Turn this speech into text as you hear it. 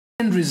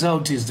end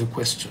result is the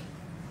question.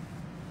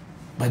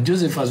 But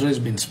Joseph has always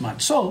been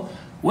smart. So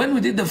when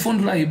we did the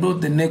Fundula, he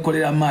brought the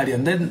Nekolera Mali,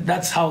 and then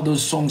that's how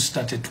those songs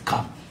started to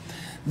come.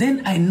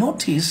 Then I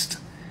noticed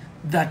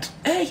that,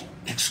 hey,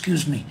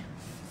 excuse me,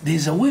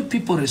 there's a way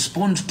people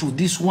respond to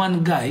this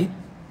one guy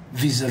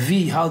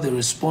vis-a-vis how they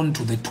respond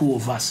to the two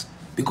of us.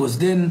 Because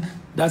then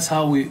that's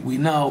how we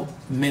now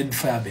made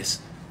Firebase.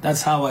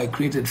 That's how I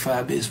created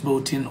Firebase,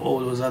 brought in all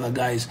those other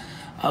guys.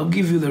 I'll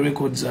give you the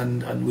records,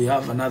 and we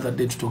have another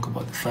day to talk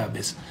about the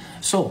Firebase.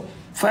 So,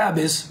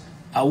 Firebase,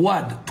 a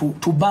word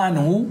to ban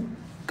who?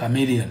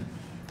 Chameleon.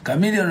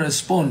 Chameleon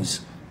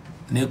responds,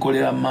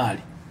 Nekolera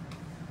Mali.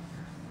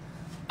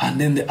 And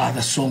then the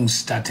other song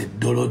started,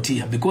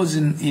 Dorothea. Because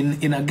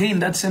in again,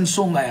 that same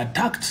song, I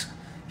attacked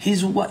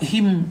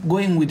him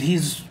going with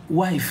his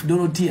wife,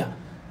 Dorothea.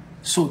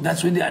 So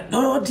that's when they are,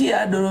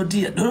 Dorothea,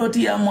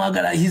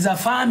 mwagala. He's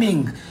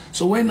affirming.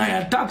 So when I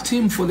attacked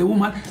him for the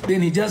woman,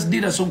 then he just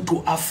did a song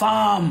to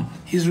affirm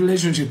his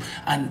relationship.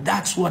 And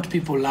that's what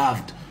people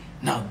loved.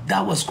 Now,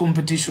 that was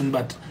competition,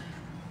 but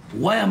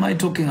why am I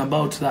talking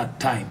about that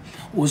time?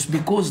 Was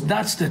because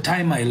that's the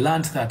time I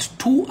learned that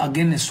 2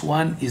 against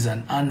 1 is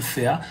an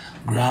unfair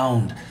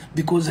ground.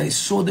 Because I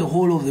saw the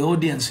whole of the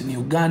audience in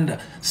Uganda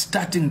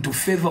starting to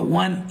favor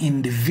one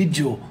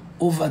individual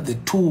over the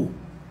 2.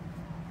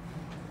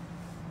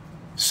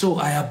 So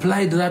I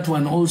applied that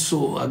one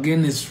also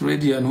against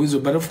Radio and Weasel,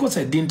 but of course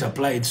I didn't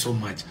apply it so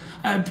much.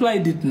 I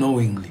applied it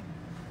knowingly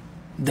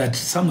that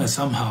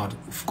somehow,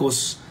 of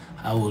course,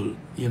 I will,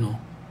 you know.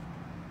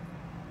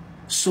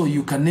 So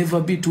you can never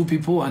be 2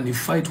 people and you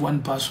fight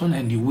one person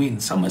and you win.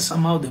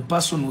 Somehow the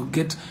person will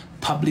get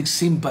public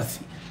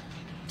sympathy.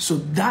 So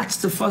that's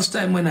the first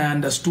time when I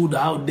understood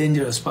how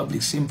dangerous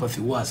public sympathy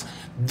was.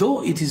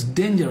 Though it is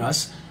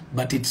dangerous,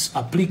 but it's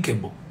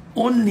applicable.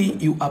 Only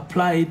you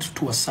apply it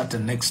to a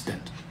certain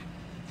extent.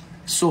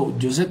 So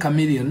Jose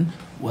Chameleon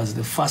was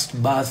the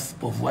first birth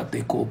of what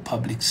they call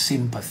public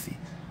sympathy.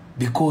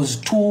 Because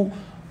 2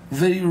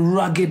 very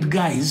rugged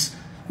guys,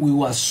 we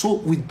were so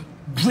with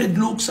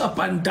dreadlocks up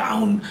and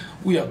down,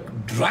 we are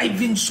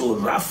driving so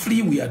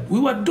roughly, we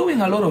were doing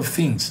a lot of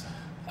things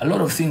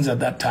at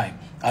that time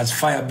as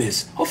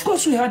Firebase. Of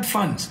course we had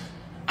fans,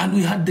 and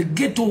we had the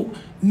ghetto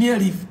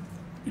nearly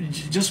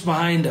just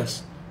behind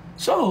us.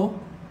 So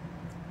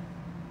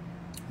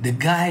the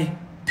guy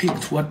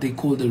picked what they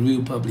call the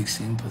real public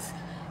sympathy.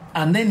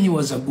 And then he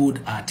was a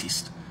good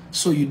artist.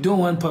 So you don't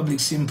want public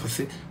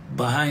sympathy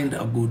behind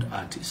a good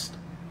artist.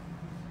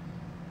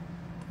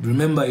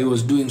 Remember, he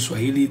was doing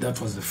Swahili. That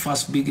was the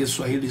first biggest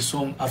Swahili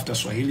song after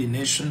Swahili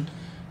Nation.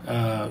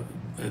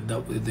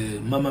 The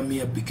Mamma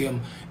Mia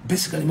became...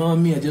 Basically, Mamma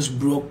Mia just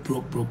broke.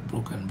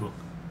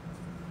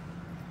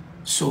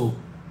 So,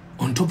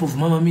 on top of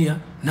Mamma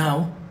Mia,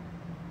 now,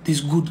 this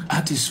good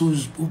artist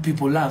who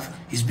people love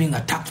is being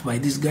attacked by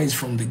these guys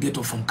from the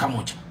ghetto from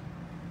Kamoja.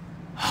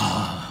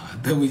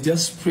 Then we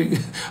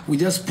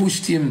just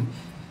pushed him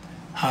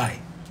high.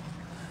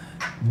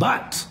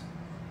 But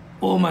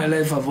all my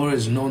life I've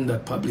always known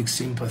that public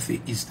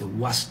sympathy is the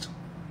worst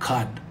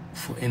card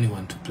for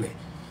anyone to play.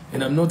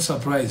 And I'm not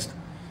surprised.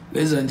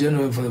 Ladies and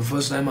gentlemen, for the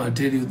first time I'll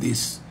tell you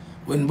this.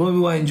 When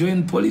Bobiwine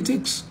joined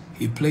politics,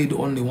 he played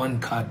only one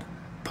card,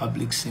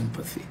 public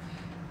sympathy.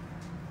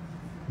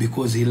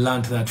 Because he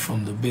learned that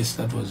from the best,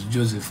 that was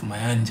Joseph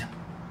Mayanja.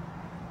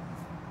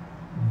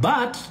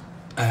 But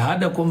I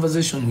had a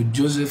conversation with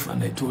Joseph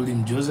and I told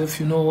him, Joseph,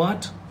 you know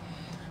what?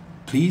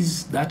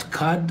 Please, that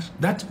card,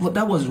 that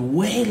was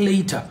way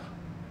later.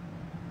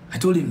 I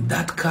told him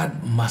that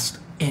card must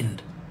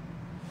end.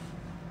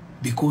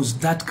 Because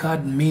that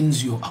card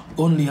means you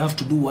only have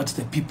to do what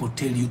the people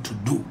tell you to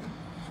do.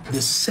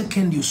 The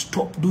second you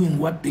stop doing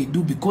what they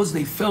do because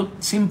they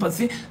felt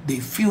sympathy, they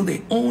feel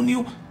they own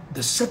you,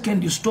 the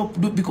second you stop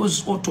doing,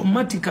 because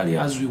automatically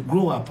as you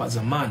grow up as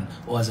a man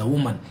or as a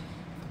woman,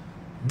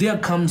 there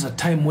comes a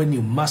time when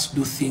you must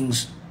do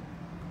things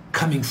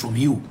coming from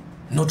you,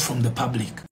 not from the public.